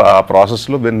 సో ఆ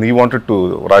ప్రాసెస్లో when he wanted to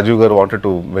Rajiv గారు wanted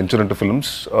to venture into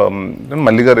films,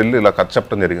 మల్లి గారు వెళ్ళి ఇలా కథ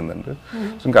చెప్పడం జరిగిందండి.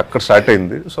 సో ఇంకా అక్కడ స్టార్ట్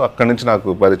అయింది. సో అక్కడి నుంచి నాకు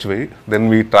పరిచయం అయ్యి then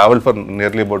we travel for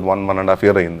nearly about 1.5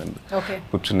 years అయ్యిందండి.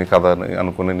 కూర్చుని కథ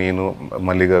అనుకుని నేను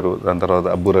మల్లి గారు దాని తర్వాత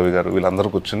అబ్బు రవి గారు వీళ్ళందరూ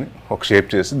కూర్చుని ఒక షేప్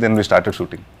చేసి then we started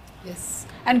shooting.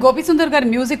 And Gopi Sundar గారి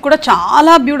మ్యూజిక్ కూడా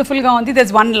చాలా బ్యూటిఫుల్ గా ఉంది.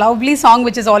 There one lovely song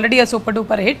which is already a super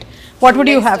duper hit. What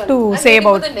would you have to say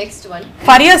about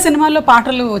Faria సినిమాలో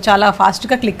పాటలు చాలా ఫాస్ట్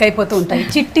గా క్లిక్ అయిపోతూ ఉంటాయి.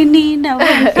 చిట్టిని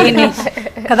నవ్వుతేనే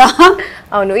కదా.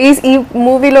 అవును, ఈ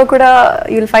మూవీలో కూడా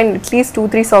you will find at least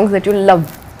 2-3 songs that you love.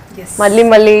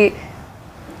 మళ్ళీ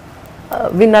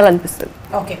వినాలనిపిస్తుంది.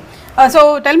 Okay, so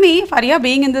tell me, Faria,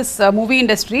 being in this movie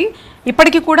industry,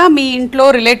 ఇప్పటికీ కూడా మీ ఇంట్లో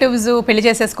రిలేటివ్స్ పెళ్లి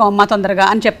చేసేసుకో అమ్మా తొందరగా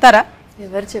అని చెప్తారా?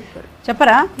 ఎవరు చెప్పారు?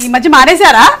 చెప్పరా? ఈ మధ్య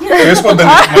మానేశారా?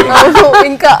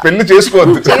 ఇంకా పెళ్లి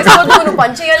చేసుకోవద్దు, నువ్వు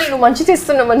పని చేయాలి, నువ్వు మంచి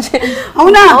చేస్తున్నావు మంచి.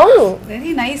 అవునా? అవును,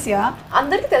 వెరీ నైస్. యా,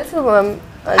 అందరికి తెలుసు మ్యామ్.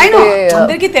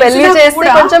 అందరికి పెళ్లి చేస్తే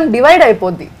కొంచెం డివైడ్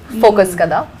అయిపోద్ది ఫోకస్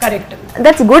కదా. Correct,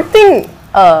 that's good thing.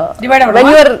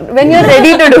 when you are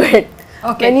ready to do it,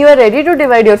 when you are ready to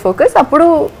divide your focus, appudu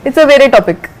it's a very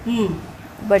topic.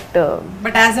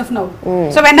 But as of now,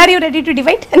 so when are you ready to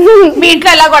divide? మీ ఇంట్లో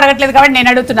ఎలా అడగట్లేదు కాబట్టి నేను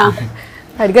అడుగుతున్నా.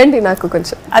 అడగండి నాకు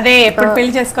కొంచెం. అదే ఎప్పుడు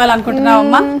పెళ్లి చేసుకోవాలనుకుంటున్నావు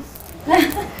అమ్మా?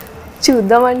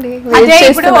 చూద్దామండి. అదే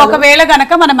ఇప్పుడు ఒకవేళ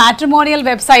గనక మన మ్యాట్రిమోనియల్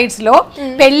వెబ్సైట్స్ లో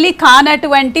పెళ్లి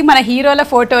కానటువంటి మన హీరోల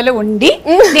ఫోటోలు ఉండి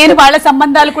నేను వాళ్ళ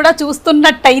సంబంధాలు కూడా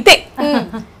చూస్తున్నట్టయితే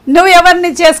నువ్వు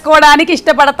ఎవరిని చేసుకోవడానికి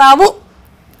ఇష్టపడతావు?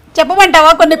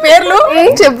 చెప్పమంటావా కొన్ని పేర్లు?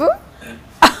 చెప్పు.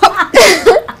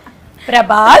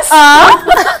 ప్రభాస్,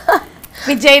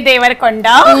 విజయ్ దేవరకొండ,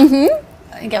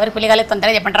 ఇంకెవరి పులిగాలి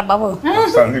తొందరగా చెప్పంటారా బాబు?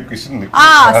 సందీప్ కిషన్,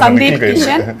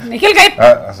 నిఖిల్ గైప్,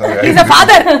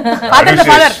 ఫాదర్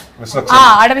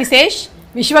అడవిశేష్,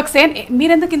 విశ్వక్సేన్.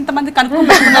 మీరెందుకు ఇంతమంది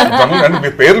కనుక్కుంటున్నారు?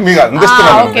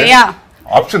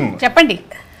 చెప్పండి.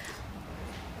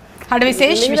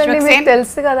 అడవిశేష్, విశ్వక్సేన్.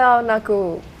 తెలుసు కదా నాకు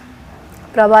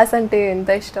ప్రభాస్ అంటే ఎంత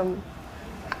ఇష్టం.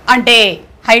 అంటే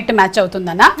హైట్ మ్యాచ్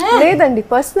అవుతుందనా? లేదండి,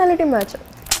 personality match.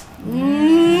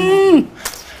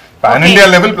 Pan India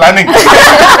level planning.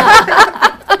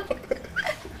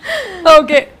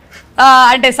 Okay,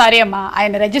 అంటే సారీ అమ్మా,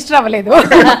 ఆయన రిజిస్టర్ అవ్వలేదు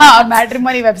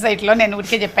మ్యాట్రిమోనీ వెబ్సైట్ లో. నేను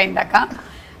ఊరికే చెప్పాను దాకా.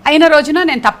 అయిన రోజున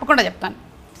నేను తప్పకుండా చెప్తాను.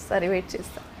 సరే, వెయిట్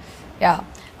చేస్తా. యా,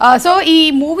 సో ఈ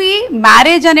మూవీ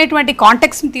మ్యారేజ్ అనేటువంటి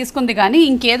కాంటెక్స్ట్ తీసుకుంది కానీ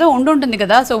ఇంకేదో ఉండుంటుంది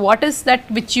కదా. So what is that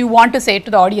which you want to say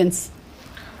to the audience?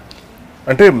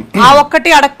 అంటే ఆ ఒక్కటి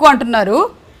అడక్కు అంటున్నారు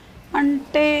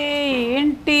అంటే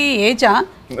ఏంటి? ఏజా?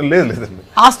 లేదండి,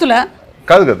 ఆస్తుల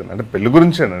కాదు కదండి. అంటే పెళ్లి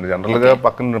గురించేనండి. జనరల్గా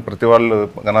పక్కన ప్రతి వాళ్ళు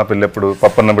నా పెళ్ళి ఎప్పుడు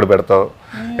పప్పు అన్నప్పుడు పెడతావు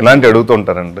ఇలాంటి అడుగుతూ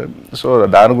ఉంటారండి. సో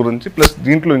దాని గురించి ప్లస్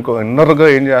దీంట్లో ఇంకో ఇన్నర్గా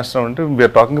ఏం చేస్తామంటే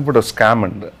we are talking about scam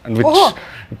and which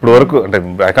ఇప్పుడు వరకు అంటే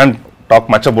I can't talk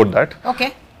much about that.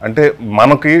 అంటే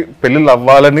మనకి పెళ్ళిళ్ళు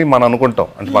అవ్వాలని మనం అనుకుంటాం.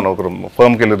 అంటే మనం ఒక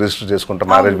ఫర్మ్కి వెళ్ళి రిజిస్టర్ చేసుకుంటాం,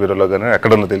 మ్యారేజ్ బ్యూరోలో కానీ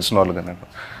ఎక్కడన్నా తెలిసిన వాళ్ళు కానీ.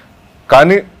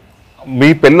 కానీ మీ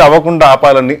పెళ్ళి అవ్వకుండా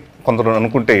ఆపాలని కొందరు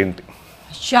అనుకుంటే ఏంటి?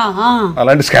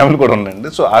 అలాంటి స్కామ్లు కూడా ఉన్నాయండి.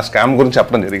 సో ఆ స్కామ్ గురించి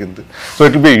చెప్పడం జరిగింది. So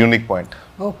it will be unique point.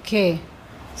 Okay,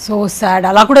 so sad.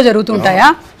 అలా కూడా జరుగుతుంటాయా?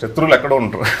 శత్రువులు ఎక్కడో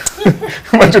ఉంటారు,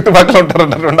 మన చుట్టుపక్కల ఉంటారు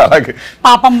అన్నట్టు. అలాగే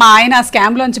పాపం మా ఆయన ఆ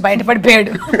స్కామ్ లోంచి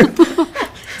బయటపడిపోయాడు.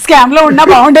 స్కామ్ లో ఉన్నా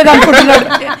బాగుండేది అనుకుంటున్నాడు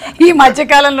ఈ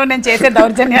మధ్యకాలంలో నేను చేసే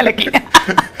దౌర్జన్యాలకి.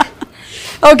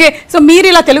 ఓకే, సో మీరు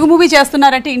ఇలా తెలుగు మూవీ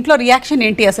చేస్తున్నారంటే ఇంట్లో రియాక్షన్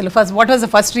ఏంటి అసలు? First what was the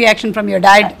first reaction from your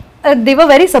dad? They were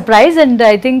very surprised and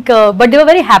I think but they were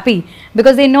very happy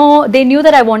because they knew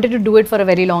that I wanted to do it for a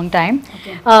very long time.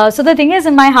 So the thing is,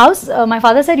 in my house my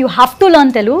father said you have to learn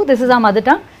Telugu, this is our mother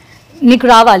tongue, niku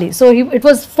ravali. So it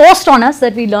was forced on us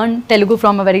that we learn Telugu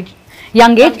from a very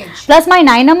young age. Plus my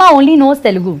nainamma only knows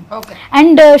Telugu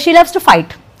and she loves to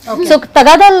fight. So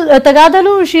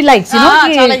Tagadalu she likes, you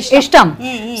know, ishtam.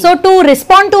 So to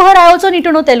respond to her I also need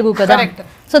to know Telugu kada.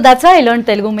 So that's why I learned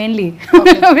Telugu mainly.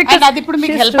 And అది ఇప్పుడు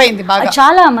మీకు help అయింది బాగా?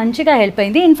 చాలా మంచిగా help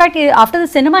అయింది. In fact after the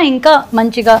cinema ఇంకా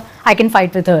మంచిగా I can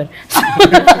fight with her.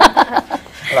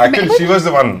 Actually she was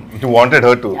the one who wanted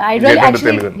her to get into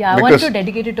Telugu. Yeah, I want to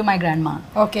dedicate it to my grandma.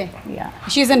 Okay. Yeah.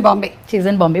 She's in Bombay. She's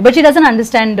in Bombay but she doesn't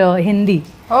understand Hindi.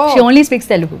 She only speaks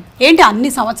Telugu. ఏంటి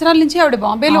అన్ని సంవత్సరాల నుంచి ఆవిడ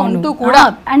బాంబేలో ఉంటూ కూడా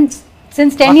and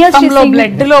since 10 years she's seeing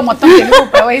blood లో మొత్తం తెలుగు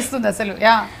ప్రవహిస్తుంది అసలు.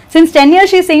 Yeah, since 10 years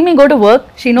she's seeing me go to work.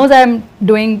 She knows I'm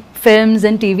doing films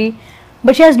and TV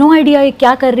but she has no idea ye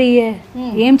kya kar rahi hai,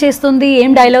 em chestundi,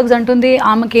 em dialogues antundi,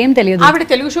 aamaki em teliyadu. ఆవిడ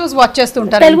Telugu shows watch చేస్తూ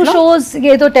ఉంటారు. Telugu shows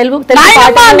ఏదో తెలుగు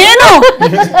నేను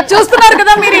చూస్తున్నారు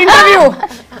కదా మీరు interview.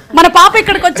 మన పాప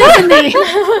ఇక్కడికి వచ్చేసింది,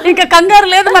 ఇంకా కంగారు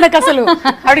లేదు మనకు అసలు.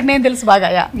 ఆవిడకి నేను తెలుసు బాగా.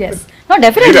 Yeah, yes, no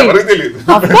definitely,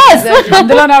 of course.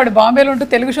 అందులో ఆవిడ బాంబేలో ఉంటూ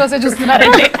Telugu షోసే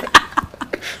చూస్తున్నారంటే.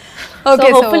 Okay,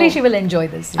 so hopefully she will enjoy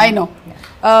this. I know.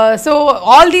 So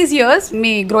all these years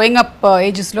me growing up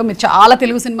ages లో మీరు చాలా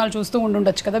తెలుగు సినిమాలు చూస్తూ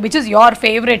ఉండొచ్చు కదా. Which is your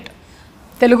favourite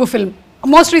Telugu film?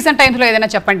 Most recent times లో ఏదైనా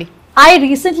చెప్పండి. I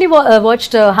recently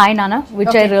watched Hi Nana,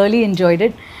 which I really enjoyed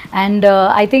it, and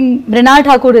I think Mrinal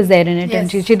Thakur is there in it. And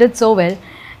she did so well.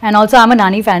 And also I'm a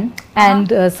Nani fan and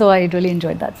so I really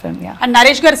enjoyed that film. Yeah, and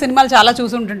Naresh garu cinemalu chaala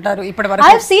chusuntuntaru ippadi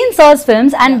I have seen Sir's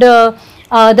films and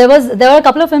there were a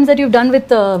couple of films that you've done with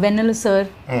Vennelu sir.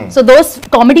 So those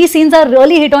comedy scenes are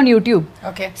really hit on YouTube.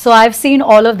 Okay, so I've seen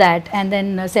all of that. And then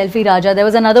Selfie Raja, there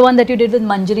was another one that you did with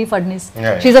Manjari Fadnis.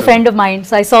 She's a friend of mine,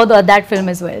 so I saw that film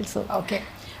as well. So okay,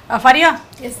 Faria,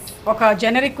 ఒక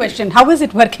generic question, how is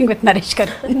it working with Naresh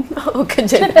గారు? ఒక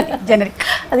generic,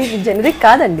 అది generic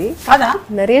కాదండి. కాదా?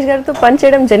 నరేష్ గారితో పని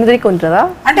చేయడం generic ఉంటుందా?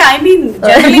 అంటే ఐ మీన్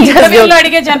జనరల్లీ ఇంటర్వ్యూలో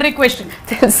అడిగే జనరిక్ క్వశ్చన్.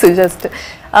 తెలుసు, జస్ట్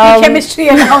కెమిస్ట్రీ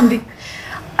ఎలా ఉంది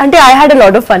అంటే I had a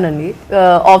lot of fun అండి.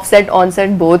 Of set, on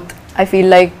set, both. I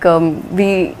feel like we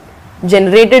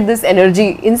generated this energy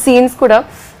in scenes kuda.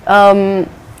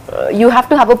 You have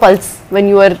to have a pulse when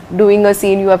you are doing a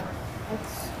scene. You have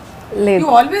you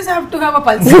always have to have a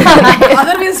pulse.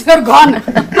 Otherwise you are gone.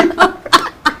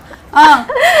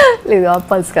 లేదు, ఆ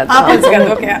pulse కాదు.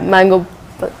 Okay. Mango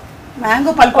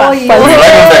pulp.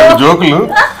 జోకులు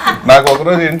నాకు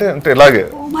ఒకరోజు ఏంటి అంటే ఇలాగే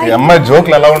ఈ అమ్మాయి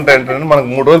జోకులు ఎలా ఉంటాయంటే మనకు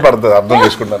 3 రోజులు పడుతుంది అర్థం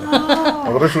చేసుకుంటాను.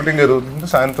 ఒకరోజు షూటింగ్ జరుగుతుంది,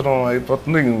 సాయంత్రం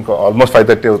అయిపోతుంది, ఇంకా ఆల్మోస్ట్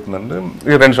 5:30 అవుతుందండి.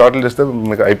 ఈ 2 షాట్లు చేస్తే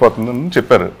మీకు అయిపోతుంది అని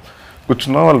చెప్పారు.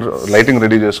 కూర్చున్నా వాళ్ళు లైటింగ్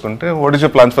రెడీ చేసుకుంటే what is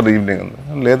your plans for evening అంది.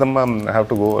 లేదమ్మా I have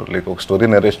to go, like ఒక స్టోరీ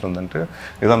నరేషన్ ఉందంటే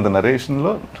ఇదంత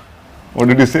నరేషన్లో what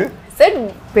did you say sir,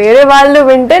 వేరే వాళ్ళు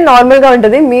వింటే నార్మల్ గా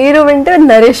ఉంటది, మీరు వింటే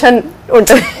నరేషన్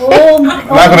ఉంటది.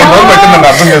 నాకు 2 రోజులు పెట్టిందండి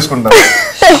అర్థం చేసుకుంటాను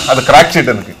అది క్రాక్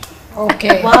చేయడానికి.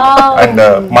 అండ్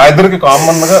మా ఇద్దరికి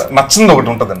కామన్ గా నచ్చింది ఒకటి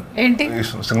ఉంటదండి ఈ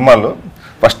సినిమాలో.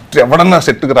 ఫస్ట్ ఎవడన్నా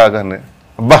సెట్ కి రాగానే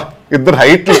అబ్బా ఇద్దరు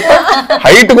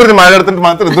హైట్ గురించి మాట్లాడుతుంటే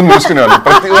మాత్రం ఇద్దరు చూసుకునేవాళ్ళు.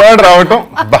 ప్రతి వాడు రావటం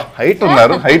అబ్బా హైట్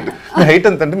ఉన్నారు, మీ హైట్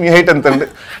ఎంత అండి, మీ హైట్ ఎంత అండి,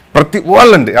 ప్రతి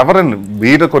వాళ్ళండి ఎవరండి,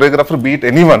 beat choreographer, beat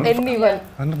anyone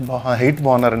height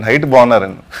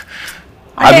బాగున్నారండి.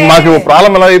 అది మాకు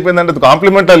ప్రాబ్లం ఎలా అయిపోయిందంటే అది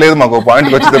కాంప్లిమెంట్ లేదు, మాకు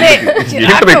పాయింట్కి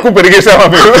వచ్చేటప్పటికి ఎక్కువ పెరిగేసామా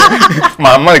మీరు, మా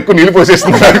అమ్మ ఎక్కువ నీళ్ళు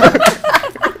పోసేస్తున్నారు,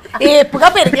 ఎక్కువగా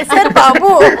పెరిగేశారు బాబు.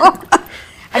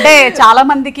 అంటే చాలా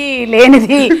మందికి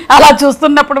లేనిది అలా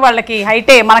చూస్తున్నప్పుడు వాళ్ళకి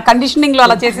హైటే, మన కండిషనింగ్ లో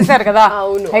అలా చేసేసారు కదా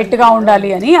హైట్ గా ఉండాలి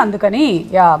అని, అందుకని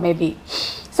యా మేబీ.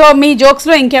 సో మీ జోక్స్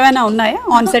లో ఇంకేమైనా ఉన్నాయా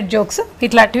ఆన్ సెట్ జోక్స్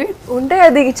ఇట్లాంటివి? ఉంటే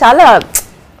అది చాలా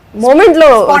మూమెంట్ లో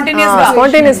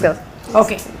స్పాంటేనియస్ గా.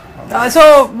 Okay, so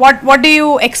what do you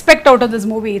expect out of this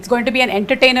movie? It's going to be an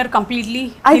entertainer, completely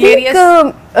hilarious. I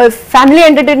think family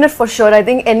entertainer for sure. I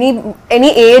think any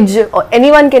age or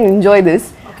anyone can enjoy this.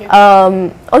 Okay.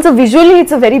 Also visually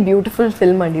it's a very beautiful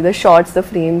film, andi, the shots, the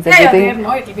frames, everything. Yeah,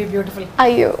 no, it will be beautiful.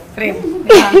 Ayyo frame.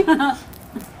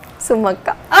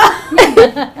 Sumakka.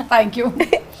 Thank you.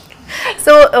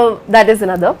 So that is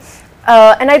another.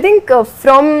 And I think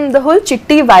from the whole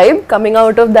Chitti vibe coming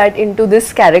out of that into this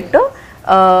character,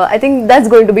 I think that's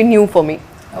going to be new for me.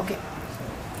 Okay.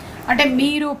 అంటే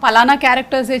మీరు పలానా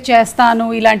characters చేస్తాను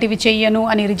ఇలాంటివి చెయ్యను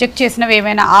అని reject చేసినవి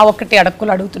ఏమైనా ఆ ఒక్కటి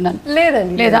అడక్కులు అడుగుతున్నాను?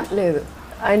 లేదండి, లేదా? లేదు.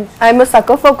 And I'm a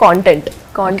sucker for content,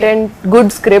 good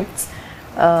scripts,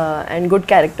 and good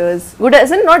characters. Good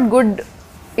as in not good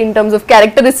in terms of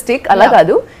characteristic, ala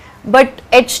kaadu, but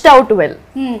etched out well.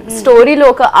 Story lo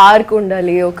oka arc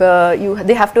undali,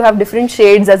 they have to have different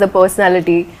shades as a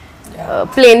personality.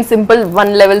 Plain simple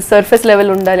one level surface level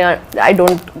undali. I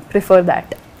don't prefer that.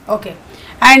 Okay.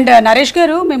 And Naresh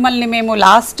గారు, మిమ్మల్ని మేము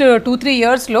last 2-3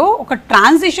 ఇయర్స్లో ఒక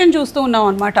transition చూస్తూ ఉన్నాం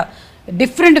అనమాట.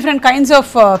 Different kinds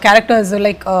of characters,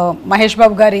 like Mahesh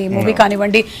Babu గారి movie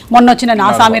కానివ్వండి, మొన్న వచ్చిన నా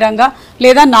సామిరంగా,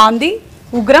 లేదా నాంది,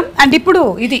 ఉగ్రం, అండ్ ఇప్పుడు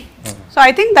ఇది. So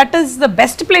I think that is the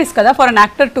best place కదా for an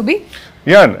actor to be.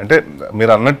 Yeah, అంటే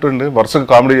మీరు అన్నట్టుండి వరుసగా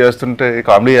కామెడీ చేస్తుంటే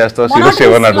కామెడీ చేస్తావా సీరియస్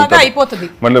ఏమని అడుగుతారు,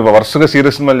 మళ్ళీ వరుసగా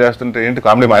సీరియస్ సినిమాలు చేస్తుంటే ఏంటి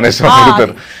కామెడీ మానేసామని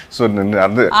అడుగుతారు. సో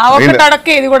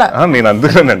నేను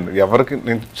అందుకేనండి ఎవరికి,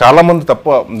 నేను చాలా మంది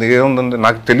తప్ప ఏముందండి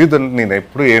నాకు తెలియదు అండి, నేను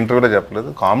ఎప్పుడు ఏ ఇంటర్వ్యూలో చెప్పలేదు,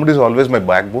 comedy is always my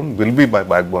back bone, will be my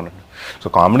back bone అండి. సో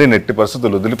కామెడీని ఎట్టి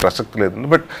పరిస్థితులు వదిలి ప్రసక్తి లేదండి.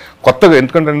 బట్ కొత్తగా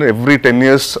ఎందుకంటే every 10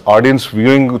 years audience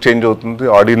viewing change అవుతుంది,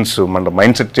 ఆడియన్స్ మన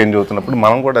మైండ్ సెట్ చేంజ్ అవుతున్నప్పుడు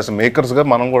మనం కూడా అసలు మేకర్స్గా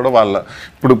మనం కూడా వాళ్ళ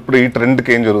ఇప్పుడు ఈ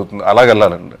ట్రెండ్కి ఏం జరుగుతుంది అలాగే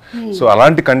వెళ్ళాలండి. సో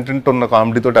అలాంటి కంటెంట్ ఉన్న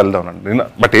కామెడీతో వెళ్దామండి.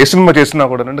 బట్ ఏ సినిమా చేసినా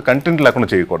కూడా అంటే కంటెంట్ లేకుండా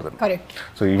చేయకూడదండి.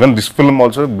 So even this film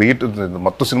also beat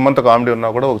మొత్తం సినిమా అంతా కామెడీ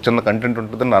ఉన్నా కూడా ఒక చిన్న కంటెంట్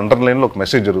ఉంటుంది, అండర్లైన్లో ఒక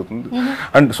మెసేజ్ జరుగుతుంది.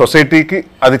 అండ్ సొసైటీకి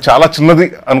అది చాలా చిన్నది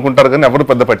అనుకుంటారు కానీ ఎవరు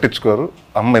పెద్ద పట్టించుకోరు,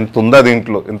 అమ్మ ఎంత ఉందా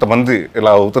దీంట్లో, ఇంతమంది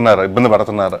ఇలా అవుతున్నారా, ఇబ్బంది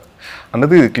పడుతున్నారా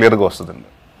అన్నది క్లియర్గా వస్తుందండి.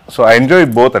 సో ఐ ఎంజాయ్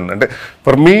బోత్ అండి. అంటే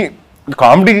ఫర్ మీ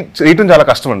కామెడీ చేయటం చాలా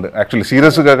కష్టం అండి, యాక్చువల్లీ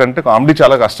సీరియస్గా కంటే కామెడీ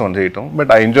చాలా కష్టం అని చేయటం,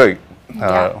 బట్ ఐ ఎంజాయ్.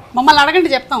 మమ్మల్ని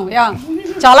అడగండి చెప్తాం, యా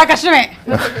చాలా కష్టమే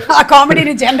ఆ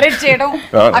కామెడీని జనరేట్ చేయడం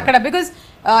అక్కడ. బికాస్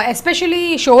ఎస్పెషలీ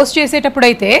షోస్ చేసేటప్పుడు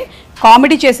అయితే,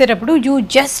 కామెడీ చేసేటప్పుడు you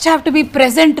just have to be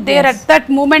present there at that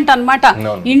moment అనమాట.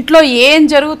 ఇంట్లో ఏం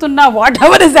జరుగుతున్నా, వాట్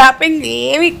ఎవర్ ఇస్ హ్యాపెనింగ్,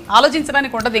 ఏమి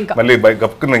ఆలోచించడానికి ఉండదు. ఇంకా మళ్ళీ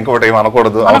గప్పుకున్న ఇంకోటి ఏమి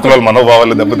అనకూడదు, అవతల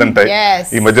మనోభావాలు దెబ్బతింటాయి.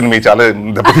 ఈ మధ్యన మీ చాలా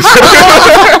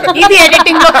ఇది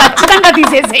ఎడిటింగ్ లో ఖచ్చితంగా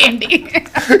తీసేసేయండి.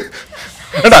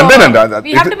 అంటే అంతేనండి,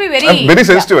 we have to be very very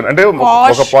sensitive. అంటే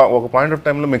ఒక పాయింట్ ఆఫ్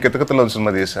టైంలో మీకు కితకితలో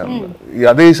సినిమా చేశాను,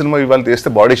 అదే సినిమా ఇవాళ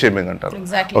తీస్తే బాడీ షేమింగ్ అంటారు.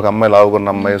 ఒక అమ్మాయి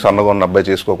లావుకున్న అమ్మాయి సన్నగా ఉన్న అబ్బాయి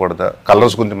చేసుకోకూడదు,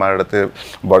 కలర్స్ గురించి మాట్లాడితే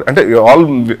బాడీ అంటే ఆల్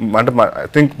అంటే ఐ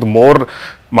థింక్ ద మోర్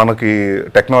మనకి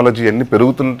టెక్నాలజీ అన్ని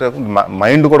పెరుగుతుంటే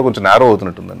మైండ్ కూడా కొంచెం నేరో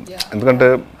అవుతున్నట్టుందండి. ఎందుకంటే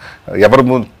ఎవరు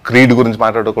క్రీడ్ గురించి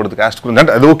మాట్లాడకూడదు, క్యాస్ట్ గురించి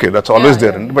అంటే అది ఓకే, దట్స్ ఆల్వేస్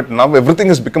దేర్ అండి. But now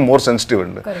everything is become more sensitive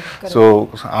అండి. సో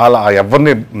అలా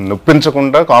ఎవరిని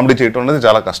నొప్పించకుండా కామెడీ చేయటం అనేది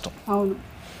చాలా కష్టం. అవును,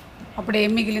 అప్పుడు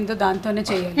ఏం మిగిలిందో దాంతోనే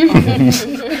చేయాలి.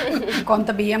 కొంత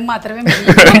బియ్యం మాత్రమే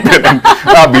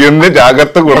ఆ బియ్యంని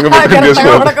జాగ్రత్తగా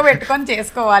ఉడకబెట్టుకొని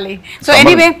చేసుకోవాలి. సో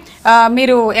ఎనీవే,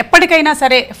 మీరు ఎప్పటికైనా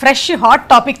సరే ఫ్రెష్ హాట్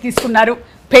టాపిక్ తీసుకున్నారు.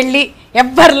 పెళ్ళి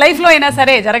ఎవరి లైఫ్లో అయినా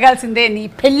సరే జరగాల్సిందే. నీ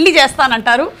పెళ్ళి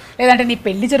చేస్తానంటారు, లేదంటే నీ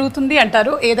పెళ్ళి జరుగుతుంది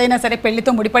అంటారు. ఏదైనా సరే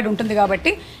పెళ్లితో ముడిపడి ఉంటుంది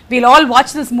కాబట్టి we'll all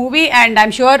watch this movie and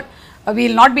I'm sure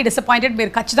will not be disappointed.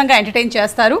 మీరు ఖచ్చితంగా ఎంటర్టైన్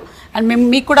చేస్తారు అండ్ మేము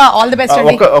మీకు కూడా ఆల్ ది బెస్ట్.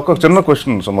 ఒక చిన్న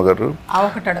క్వశ్చన్ సుమ గారు,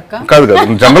 ఒకటి అడక్క కాదు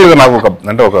కాదు, జనరల్ గా నాకు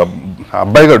ఒక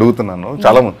అబ్బాయిగా అడుగుతున్నాను.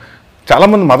 చాలా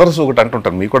మంది మదర్స్ ఒకటి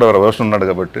అంటుంటారు, మీకు కూడా వ్యవస్థ ఉన్నాడు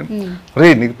కాబట్టి, రే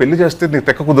నీకు పెళ్లి చేస్తే నీకు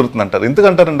తెక్క కుదురుతుంది అంటారు.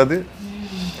 ఎందుకంటారండి అది?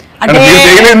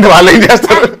 వాళ్ళు ఏం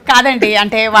చేస్తారు? కాదండి,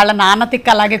 అంటే వాళ్ళ నాన్న తిక్క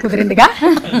అలాగే కుదిరిందిగా,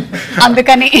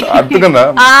 అందుకని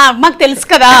మాకు తెలుసు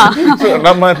కదా,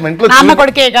 నాన్న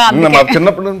కొడుకేగా.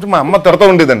 చిన్నప్పటి నుంచి మా అమ్మ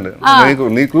తిడతా ఉండేదండి,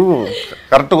 నీకు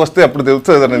కరెక్ట్ వస్తే అప్పుడు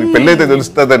తెలుస్తుంది, పెళ్లి అయితే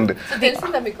తెలుస్తుందండి.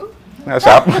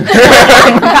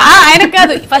 ఆయనకు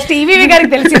కాదు, ఫస్ట్ ఈవీవి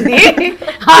గారికి తెలిసింది,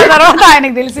 ఆ తర్వాత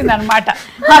ఆయనకు తెలిసింది అనమాట.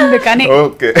 అందుకని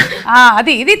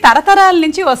అది ఇది తరతరాల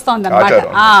నుంచి వస్తుంది అనమాట.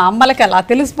 అమ్మలకి అలా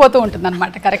తెలిసిపోతూ ఉంటుంది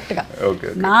అనమాట కరెక్ట్ గా.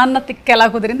 నాన్న తిక్క ఎలా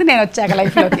కుదిరింది, నేను వచ్చాక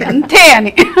లైఫ్ లోకి అంతే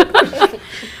అని.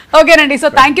 ఓకేనండి, so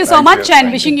thank you so much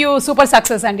and wishing you super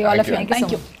success అండి all of you.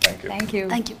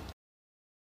 Thank you.